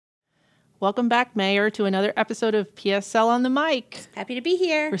Welcome back, Mayor, to another episode of PSL on the Mic. Happy to be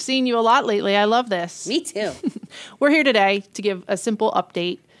here. We're seeing you a lot lately. I love this. Me too. We're here today to give a simple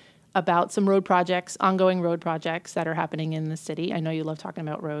update about some road projects, ongoing road projects that are happening in the city. I know you love talking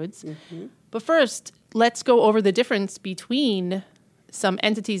about roads. Mm-hmm. But first, let's go over the difference between some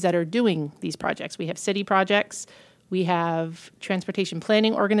entities that are doing these projects. We have city projects, we have transportation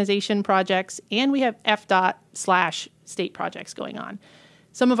planning organization projects, and we have FDOT/state projects going on.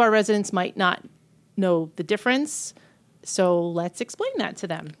 Some of our residents might not know the difference, so let's explain that to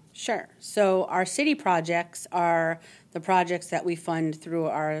them. Sure. So our city projects are the projects that we fund through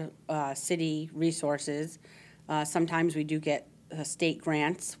our city resources. Sometimes we do get state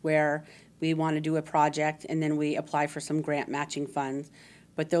grants where we want to do a project and then we apply for some grant matching funds.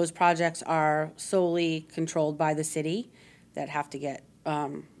 But those projects are solely controlled by the city that have to get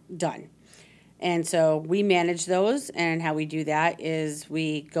done. And so we manage those, and how we do that is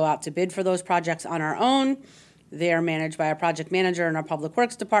we go out to bid for those projects on our own. They're managed by our project manager in our public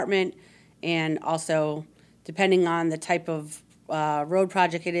works department, and also depending on the type of road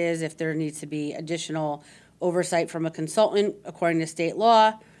project it is, if there needs to be additional oversight from a consultant according to state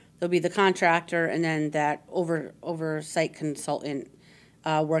law, there'll be the contractor, and then that oversight consultant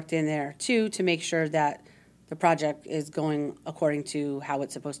worked in there too to make sure that the project is going according to how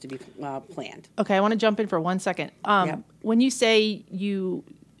it's supposed to be planned. Okay, I want to jump in for 1 second. Yep. When you say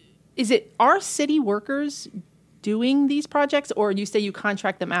are city workers doing these projects, or you say you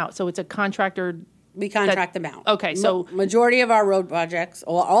contract them out? So it's a contractor. We contract them out. Okay, so majority of our road projects,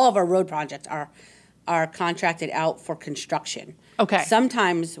 or all of our road projects, are contracted out for construction. Okay.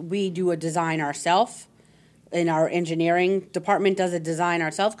 Sometimes we do a design ourselves. In our engineering department does a design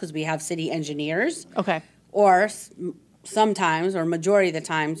ourselves because we have city engineers. Okay. Or sometimes, or majority of the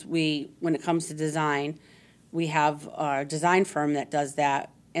times, when it comes to design, we have a design firm that does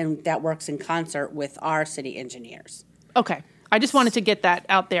that, and that works in concert with our city engineers. Okay. I just wanted to get that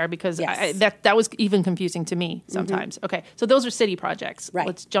out there because Yes. that was even confusing to me sometimes. Mm-hmm. Okay. So those are city projects. Right.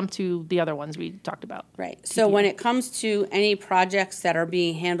 Let's jump to the other ones we talked about. Right. So when it comes to any projects that are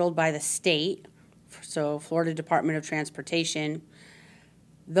being handled by the state, so Florida Department of Transportation,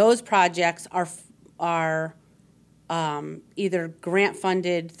 those projects are either grant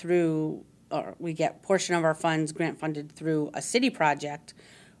funded through, or we get portion of our funds grant funded through a city project,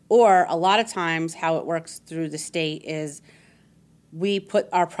 or a lot of times how it works through the state is we put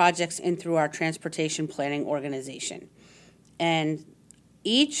our projects in through our transportation planning organization. And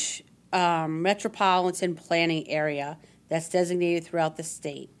each metropolitan planning area that's designated throughout the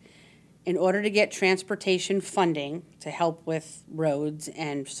state, in order to get transportation funding to help with roads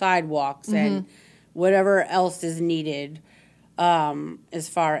and sidewalks and whatever else is needed as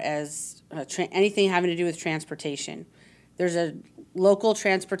far as anything having to do with transportation, there's a local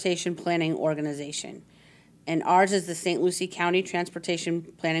transportation planning organization. And ours is the St. Lucie County Transportation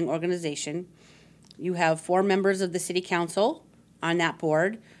Planning Organization. You have 4 members of the City Council on that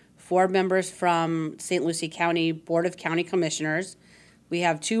board, 4 members from St. Lucie County Board of County Commissioners. We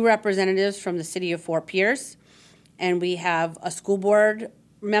have 2 representatives from the city of Fort Pierce, and we have a school board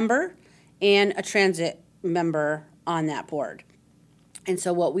member and a transit member on that board. And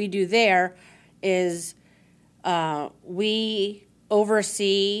so what we do there is we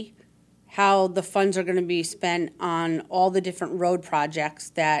oversee how the funds are going to be spent on all the different road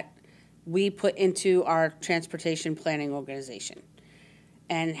projects that we put into our transportation planning organization.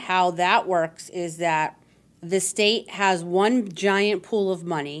 And how that works is that the state has one giant pool of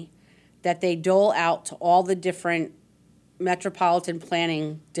money that they dole out to all the different metropolitan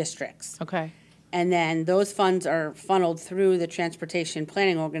planning districts. Okay. And then those funds are funneled through the transportation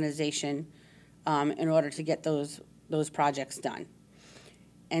planning organization in order to get those projects done.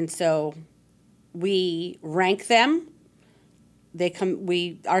 And so we rank them.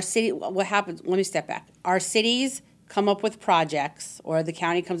 Our city, what happens, let me step back. Our cities come up with projects, or the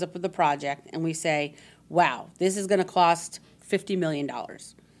county comes up with a project, and we say, wow, this is going to cost $50 million.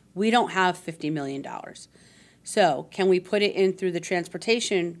 We don't have $50 million. So can we put it in through the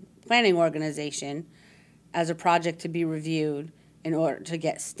transportation planning organization as a project to be reviewed in order to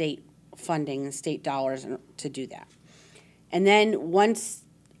get state funding and state dollars to do that? And then once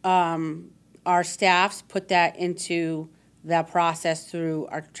our staffs put that into the process through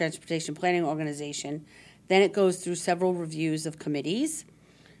our transportation planning organization, then it goes through several reviews of committees.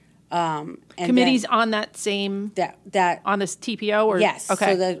 And committees on that same that on this TPO, or yes.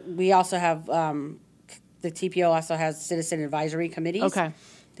 Okay. So we also have the TPO also has citizen advisory committees. Okay.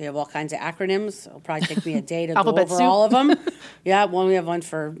 They have all kinds of acronyms. It'll probably take me a day to go Alphabet over soup. all of them. Yeah, we have one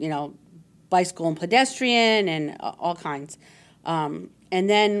for bicycle and pedestrian and all kinds. And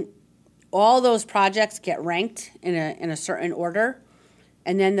then all those projects get ranked in a certain order,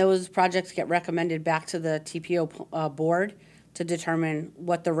 and then those projects get recommended back to the TPO board to determine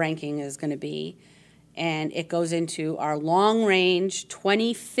what the ranking is going to be. And it goes into our long-range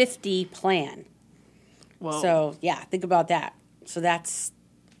 2050 plan. Whoa. So, yeah, think about that. So that's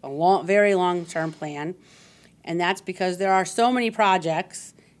a very long-term plan. And that's because there are so many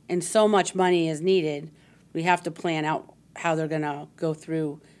projects and so much money is needed, we have to plan out how they're going to go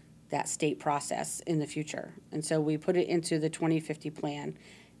through that state process in the future. And so we put it into the 2050 plan,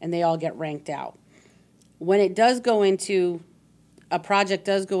 and they all get ranked out. When it does go into, a project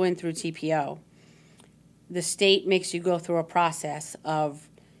does go in through TPO, the state makes you go through a process of,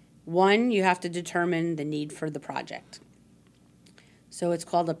 one, you have to determine the need for the project. So it's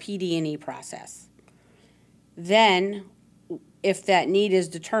called a PD&E process. Then, if that need is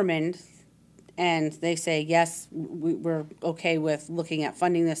determined and they say, yes, we're okay with looking at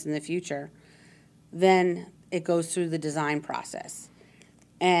funding this in the future, then it goes through the design process.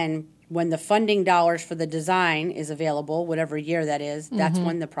 And when the funding dollars for the design is available, whatever year that is, that's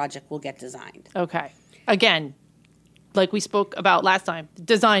when the project will get designed. Okay. Again, like we spoke about last time,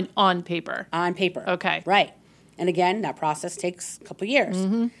 design on paper. On paper. Okay. Right. And again, that process takes a couple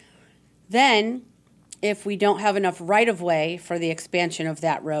years. Then, if we don't have enough right-of-way for the expansion of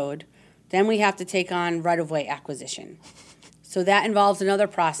that road, then we have to take on right-of-way acquisition. So that involves another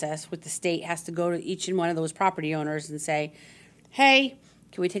process with the state has to go to each and one of those property owners and say, hey,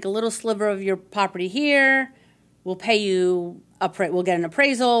 can we take a little sliver of your property here? We'll pay you, we'll get an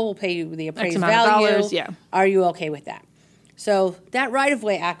appraisal, we'll pay you the appraised value. Dollars, yeah. Are you okay with that? So that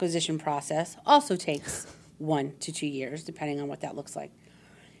right-of-way acquisition process also takes 1 to 2 years, depending on what that looks like.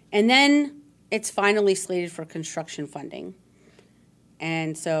 And then it's finally slated for construction funding.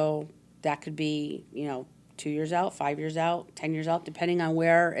 And so that could be, 2 years out, 5 years out, 10 years out, depending on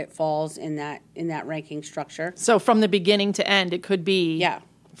where it falls in that ranking structure. So from the beginning to end, it could be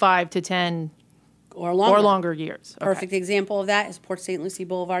 5 to 10 or longer years. Okay. Perfect example of that is Port St. Lucie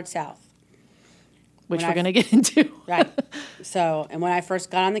Boulevard South. Which we're going to get into. Right. So, and when I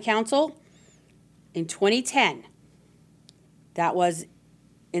first got on the council, in 2010, that was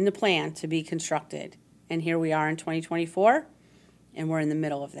in the plan to be constructed. And here we are in 2024, and we're in the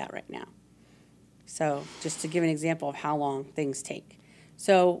middle of that right now. So just to give an example of how long things take.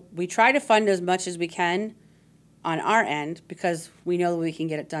 So we try to fund as much as we can on our end because we know that we can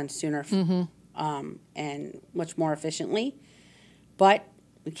get it done sooner and much more efficiently. But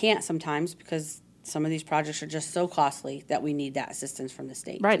we can't sometimes because some of these projects are just so costly that we need that assistance from the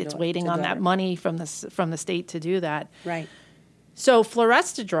state. Right, it's waiting on that money from the state to do that. Right. So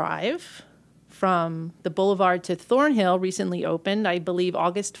Floresta Drive from the Boulevard to Thornhill recently opened, I believe,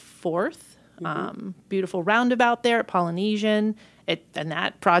 August 4th. Beautiful roundabout there at Polynesian. And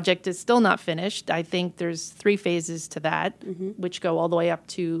that project is still not finished. I think there's 3 phases to that, which go all the way up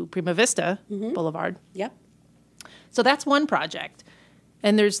to Prima Vista Boulevard. Yep. So that's one project.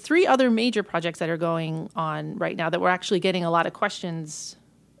 And there's 3 other major projects that are going on right now that we're actually getting a lot of questions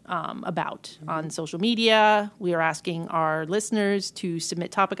about on social media. We are asking our listeners to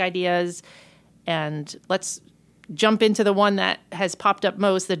submit topic ideas. And let's jump into the one that has popped up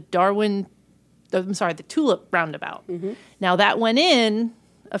most, the Tulip Roundabout. Now, that went in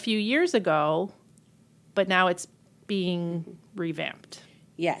a few years ago, but now it's being revamped.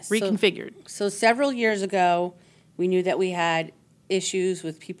 Yes. Reconfigured. So several years ago, we knew that we had issues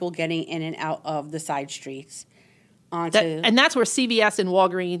with people getting in and out of the side streets. And that's where CVS and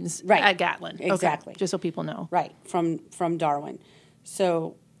Walgreens at Gatlin. Exactly. Okay, just so people know. Right, from Darwin.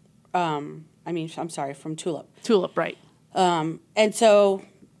 So, from Tulip. Tulip, right. And so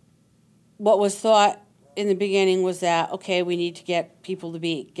what was thought in the beginning was that, okay, we need to get people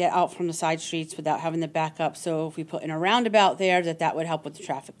to get out from the side streets without having to back up. So if we put in a roundabout there, that would help with the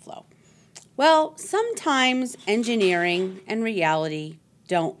traffic flow. Well, sometimes engineering and reality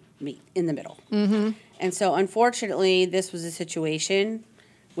don't meet in the middle. And so, unfortunately, this was a situation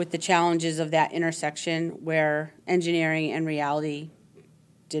with the challenges of that intersection where engineering and reality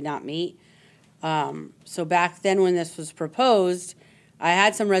did not meet. So back then when this was proposed, I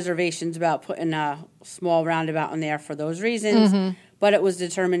had some reservations about putting a small roundabout in there for those reasons, but it was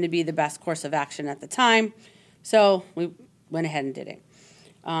determined to be the best course of action at the time. So we went ahead and did it.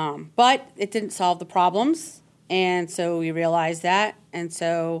 But it didn't solve the problems, and so we realized that. And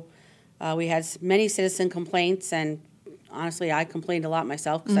so we had many citizen complaints, and honestly, I complained a lot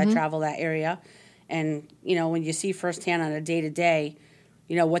myself because I travel that area. And, when you see firsthand on a day-to-day,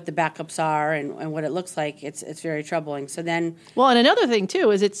 what the backups are and what it looks like, it's very troubling. So then... Well, and another thing,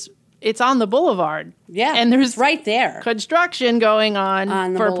 too, is it's it's on the boulevard. Yeah, and there's it's right there. construction going on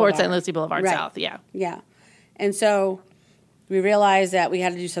On the for Port boulevard. St. Lucie Boulevard Right. South. Yeah. Yeah. And so we realized that we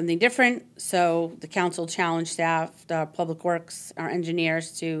had to do something different. So the council challenged staff, the public works, our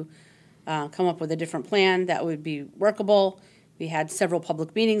engineers to come up with a different plan that would be workable. We had several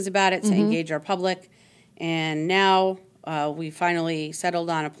public meetings about it to engage our public. And now we finally settled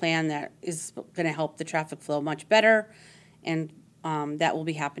on a plan that is going to help the traffic flow much better. And that will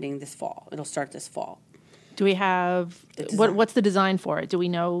be happening this fall. It'll start this fall. Do we have what's the design for it? Do we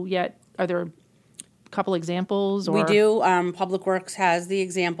know yet? Are there a couple examples? Or? We do. Public Works has the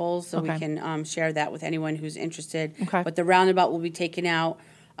examples, so Okay. we can share that with anyone who's interested. Okay. But the roundabout will be taken out.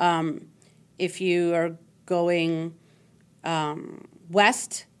 If you are going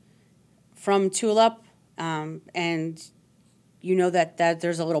west from Tulip, and you know that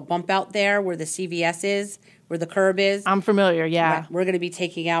there's a little bump out there where the CVS is, where the curb is. I'm familiar. Yeah. Right. We're going to be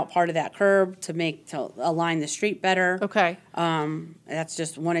taking out part of that curb to align the street better. Okay. That's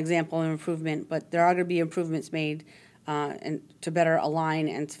just one example of improvement, but there are going to be improvements made and to better align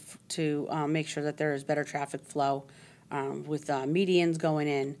and to make sure that there is better traffic flow with medians going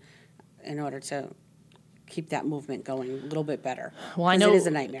in order to keep that movement going a little bit better. Well, I 'Cause know it is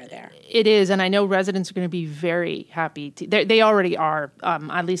a nightmare there. It is, and I know residents are going to be very happy. They already are,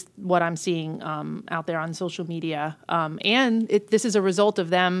 at least what I'm seeing out there on social media. And this is a result of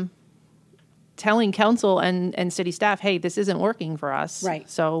them telling council and city staff, hey, this isn't working for us. Right.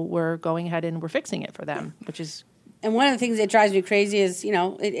 So we're going ahead and we're fixing it for them, which is... And one of the things that drives me crazy is,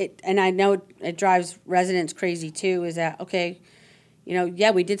 and I know it drives residents crazy too, is that, okay,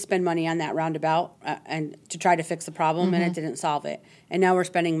 we did spend money on that roundabout and to try to fix the problem, and it didn't solve it. And now we're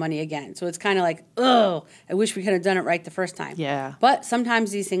spending money again. So it's kind of like, oh, I wish we could have done it right the first time. Yeah. But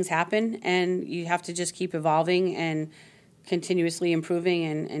sometimes these things happen, and you have to just keep evolving and continuously improving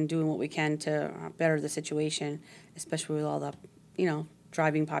and doing what we can to better the situation, especially with all the,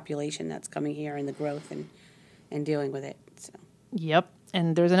 driving population that's coming here and the growth and dealing with it. So. Yep.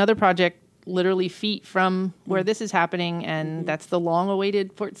 And there's another project literally feet from where this is happening, and that's the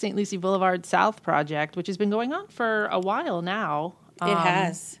long-awaited Port St. Lucie Boulevard South project, which has been going on for a while now. It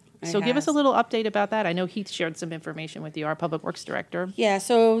has. So give us a little update about that. I know Heath shared some information with you, our Public Works Director. Yeah,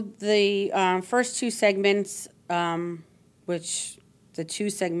 so the first two segments, which the two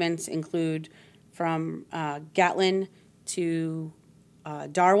segments include from Gatlin to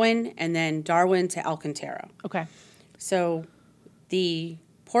Darwin, and then Darwin to Alcantara. Okay. So the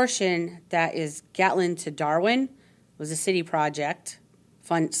portion that is Gatlin to Darwin was a city project,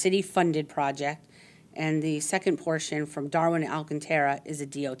 city-funded project, and the second portion from Darwin to Alcantara is a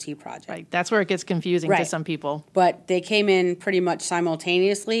DOT project. Right. That's where it gets confusing to Right. some people. But they came in pretty much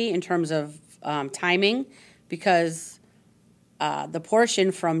simultaneously in terms of timing, because the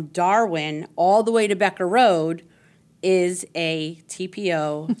portion from Darwin all the way to Becker Road is a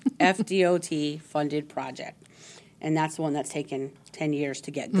TPO FDOT funded project. And that's the one that's taken 10 years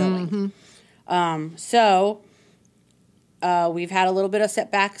to get going. So we've had a little bit of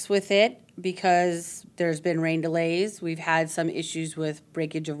setbacks with it because there's been rain delays. We've had some issues with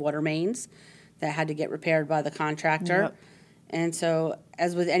breakage of water mains that had to get repaired by the contractor. Yep. And so,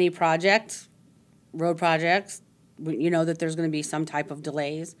 as with any project, road projects, you know that there's going to be some type of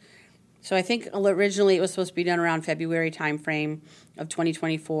delays. So I think originally it was supposed to be done around February timeframe of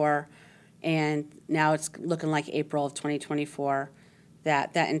 2024, and now it's looking like April of 2024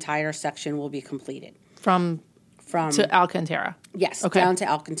 that entire section will be completed. From to Alcantara. Yes, Okay. down to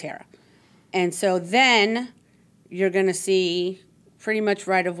Alcantara. And so then you're going to see pretty much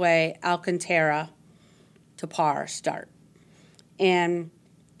right away Alcantara to Parr start. And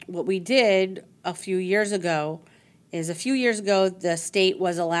what we did a few years ago the state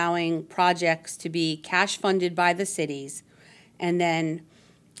was allowing projects to be cash funded by the cities, and then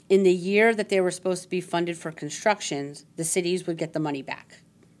in the year that they were supposed to be funded for constructions, the cities would get the money back.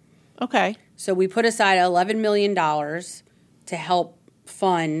 Okay. So we put aside $11 million to help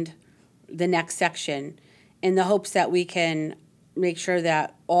fund the next section in the hopes that we can make sure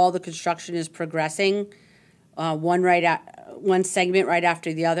that all the construction is progressing, one segment right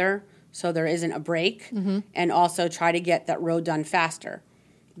after the other, so there isn't a break, and also try to get that road done faster,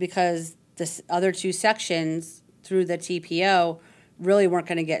 because the other two sections through the TPO really weren't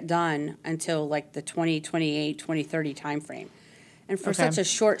going to get done until like the 2028, 2030 timeframe. And for Okay. such a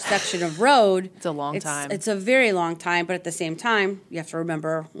short section of road, It's a long time. It's a very long time, but at the same time, you have to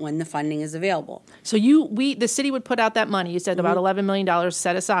remember when the funding is available. So the city would put out that money. You said about $11 million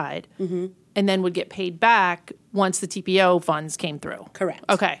set aside, and then would get paid back once the TPO funds came through. Correct.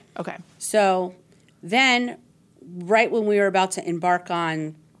 Okay. So then, right when we were about to embark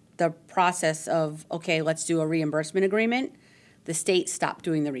on the process of, okay, let's do a reimbursement agreement, the state stopped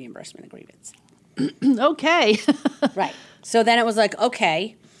doing the reimbursement agreements. Okay. Right. So then it was like,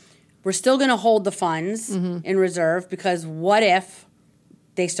 okay, we're still going to hold the funds in reserve because what if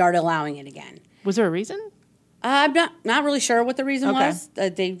they start allowing it again? Was there a reason? I'm not really sure what the reason was.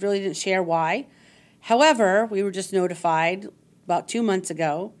 They really didn't share why. However, we were just notified about 2 months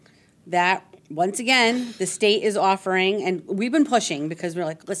ago that, once again, the state is offering, and we've been pushing because we're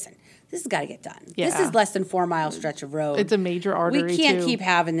like, listen, this has got to get done. Yeah. This is less than 4 mile stretch of road. It's a major artery, We can't too. keep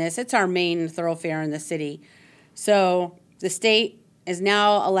having this. It's our main thoroughfare in the city. So the state is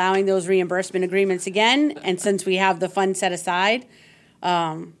now allowing those reimbursement agreements again, and since we have the fund set aside,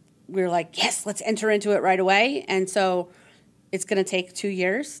 we were like, yes, let's enter into it right away. And so it's going to take 2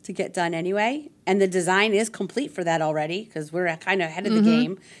 years to get done anyway. And the design is complete for that already because we're kind of ahead of the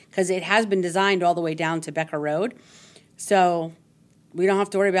game because it has been designed all the way down to Becker Road. So we don't have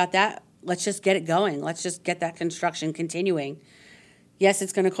to worry about that. Let's just get it going. Let's just get that construction continuing. Yes,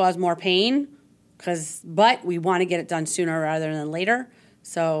 it's going to cause more pain, but we want to get it done sooner rather than later.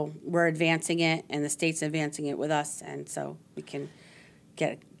 So we're advancing it, and the state's advancing it with us, and so we can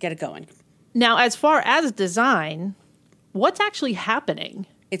get it going. Now, as far as design, what's actually happening?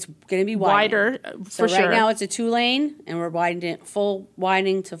 It's going to be Wider, So for sure. right now it's a 2-lane, and we're widening it, full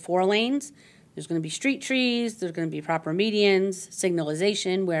widening to 4 lanes. There's going to be street trees. There's going to be proper medians,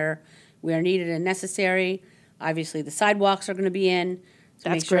 signalization where needed and necessary. Obviously, the sidewalks are going to be in to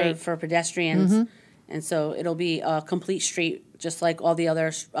That's make sure great. for pedestrians. And so it'll be a complete street, just like all the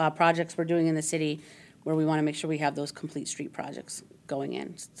other projects we're doing in the city, where we want to make sure we have those complete street projects going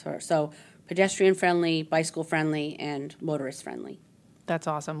in. So pedestrian-friendly, bicycle-friendly, and motorist-friendly. That's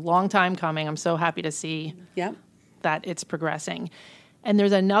awesome. Long time coming. I'm so happy to see Yep. that it's progressing. And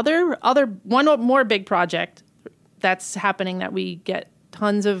there's one more big project that's happening that we get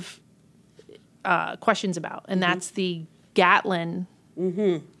tons of questions about, and that's the Gatlin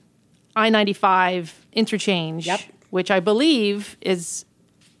I-95 interchange, Yep. which I believe is,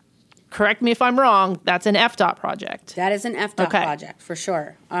 correct me if I'm wrong, that's an FDOT project. That is an FDOT Okay. project, for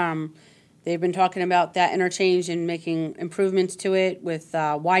sure. They've been talking about that interchange and making improvements to it with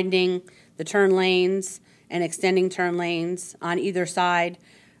widening the turn lanes and extending turn lanes on either side.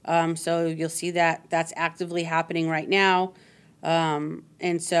 So you'll see that that's actively happening right now.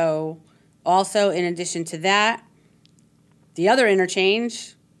 And so also, in addition to that, the other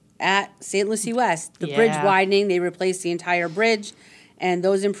interchange at St. Lucie West, the bridge Yeah. widening, they replaced the entire bridge, and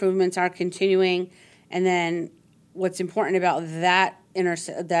those improvements are continuing. And then what's important about that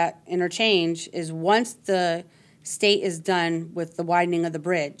interchange is once the state is done with the widening of the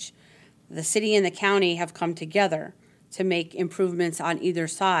bridge, the city and the county have come together to make improvements on either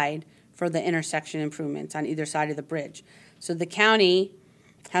side for the intersection improvements on either side of the bridge. So the county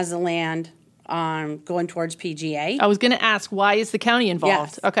has the land going towards PGA. I was going to ask, why is the county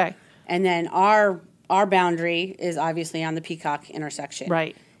involved? Yes. Okay. And then our boundary is obviously on the Peacock intersection.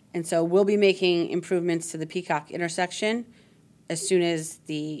 Right. And so we'll be making improvements to the Peacock intersection as soon as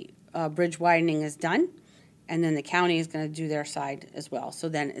the bridge widening is done. And then the county is going to do their side as well. So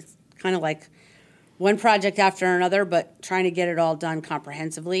then it's kind of like one project after another, but trying to get it all done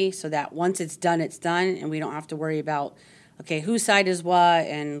comprehensively so that once it's done, and we don't have to worry about, okay, whose side is what,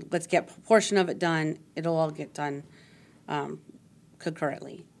 and let's get a portion of it done. It'll all get done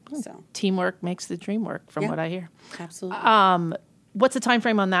concurrently. So Teamwork makes the dream work, from Yeah. what I hear. absolutely. What's the time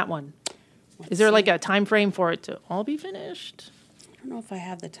frame on that one? Is there like a time frame for it to all be finished? I don't know if I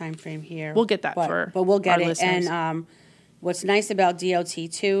have the time frame here. We'll get that but we'll get our it. listeners. And what's nice about DOT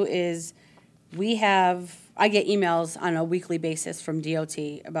too is I get emails on a weekly basis from DOT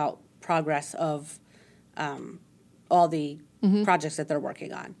about progress of all the Mm-hmm. projects that they're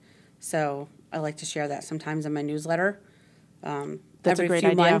working on. So I like to share that sometimes in my newsletter. That's a every great few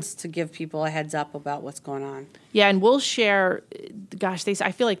idea. months to give people a heads up about what's going on. Yeah, and we'll share. Gosh,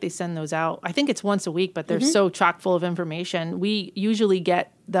 I feel like they send those out. I think it's once a week, but they're Mm-hmm. so chock full of information. We usually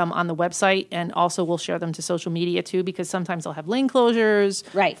get them on the website, and also we'll share them to social media too, because sometimes they'll have lane closures,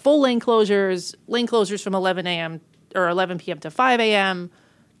 Right. Full lane closures from 11 a.m. or 11 p.m. to 5 a.m.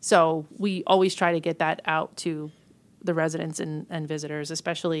 So we always try to get that out to the residents and visitors,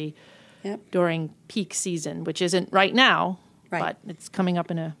 especially Yep. during peak season, which isn't right now, Right. but it's coming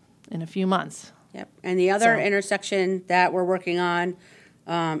up in a few months. Yep. And the other So- intersection that we're working on,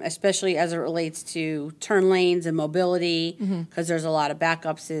 especially as it relates to turn lanes and mobility, because there's a lot of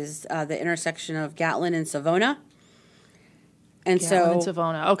backups, is the intersection of Gatlin and Savona. And Gatlin and so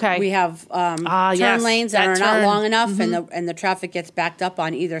Savona. Okay. we have turn yes, lanes that that are not turn. long enough, and the traffic gets backed up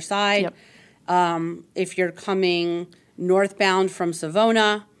on either side. Yep. If you're coming northbound from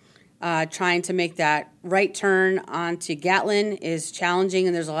Savona, Trying to make that right turn onto Gatlin is challenging,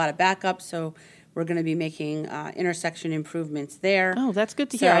 and there's a lot of backup, so we're going to be making intersection improvements there. Oh, that's good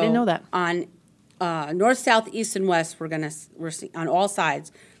to hear. I didn't know that. On north, south, east, and west, we're on all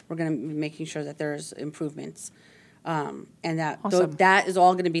sides, we're going to be making sure that there's improvements. And that Awesome. that is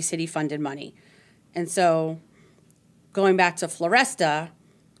all going to be city-funded money. And so going back to Floresta,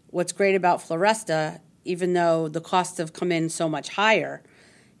 what's great about Floresta, even though the costs have come in so much higher,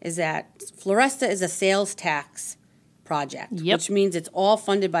 is that Floresta is a sales tax project, Yep. which means it's all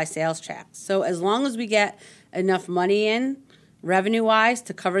funded by sales tax. So as long as we get enough money in, revenue-wise,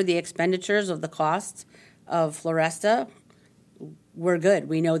 to cover the expenditures of the costs of Floresta, we're good.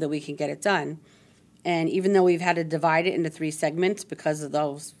 We know that we can get it done. And even though we've had to divide it into 3 segments because of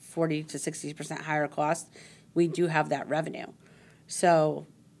those 40 to 60% higher costs, we do have that revenue. So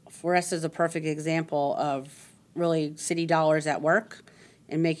Floresta is a perfect example of really city dollars at work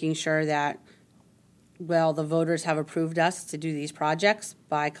and making sure that, well, the voters have approved us to do these projects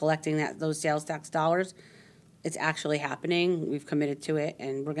by collecting those sales tax dollars. It's actually happening. We've committed to it,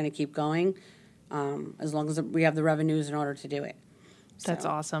 and we're going to keep going as long as we have the revenues in order to do it. That's So,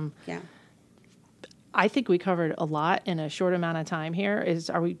 awesome. Yeah. I think we covered a lot in a short amount of time here.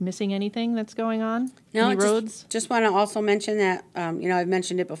 Are we missing anything that's going on? Any roads? Just want to also mention that, I've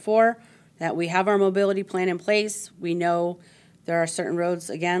mentioned it before, that we have our mobility plan in place. We know there are certain roads,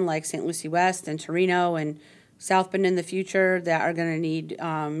 again, like St. Lucie West and Torino and South Bend in the future that are going to need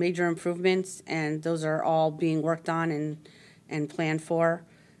major improvements, and those are all being worked on and planned for.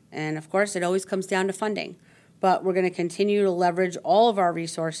 And, of course, it always comes down to funding. But we're going to continue to leverage all of our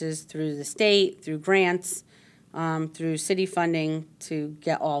resources through the state, through grants, through city funding to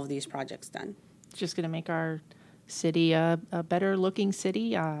get all of these projects done. It's just going to make our city a better looking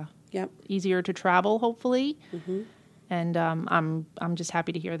city, Yep. easier to travel, hopefully. Mm-hmm. And I'm just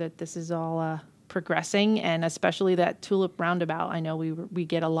happy to hear that this is all progressing, and especially that Tulip Roundabout. I know we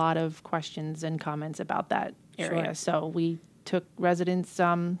get a lot of questions and comments about that area. Sure. So we took residents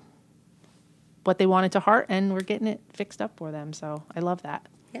what they wanted to heart, and we're getting it fixed up for them. So I love that.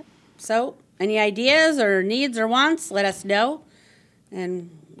 Yep. So, any ideas or needs or wants, let us know. And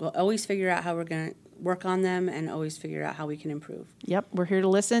we'll always figure out how we're going to work on them and always figure out how we can improve. Yep, we're here to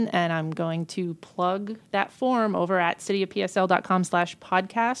listen, and I'm going to plug that form over at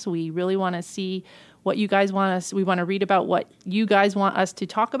cityofpsl.com/podcast. We really want to see what you guys want us. We want to read about what you guys want us to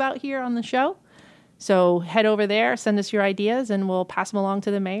talk about here on the show. So head over there, send us your ideas, and we'll pass them along to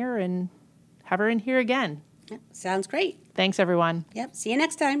the mayor and have her in here again. Yep. Sounds great. Thanks, everyone. Yep. See you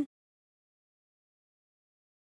next time.